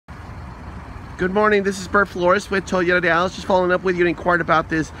Good morning, this is Bert Flores with Toyota Dallas. Just following up with you and inquired about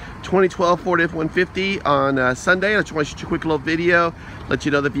this 2012 Ford F-150 on Sunday. I just want to shoot you a quick little video, let you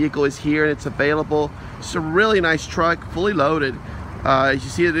know the vehicle is here and it's available. It's a really nice truck, fully loaded. As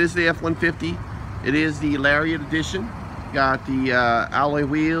you see, it is the F-150. It is the Lariat edition. Got the alloy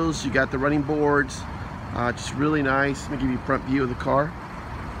wheels, you got the running boards. Just really nice. Let me give you a front view of the car.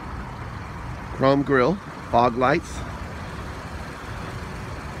 Chrome grille, fog lights.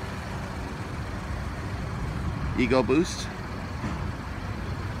 Ego boost.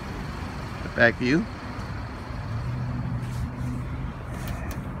 The back view.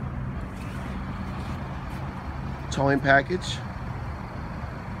 Towing package.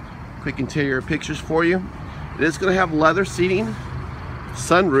 Quick interior pictures for you. It is going to have leather seating,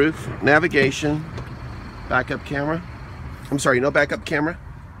 sunroof, navigation, backup camera. I'm sorry, no backup camera.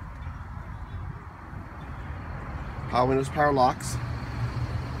 Power windows, power locks.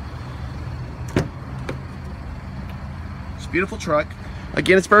 Beautiful truck.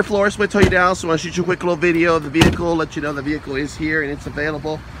 Again, it's Bert Flores with Toyota Dallas. So I want to shoot you a quick little video of the vehicle, let you know the vehicle is here and it's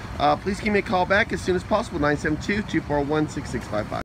available. Please give me a call back as soon as possible, 972-241-6655.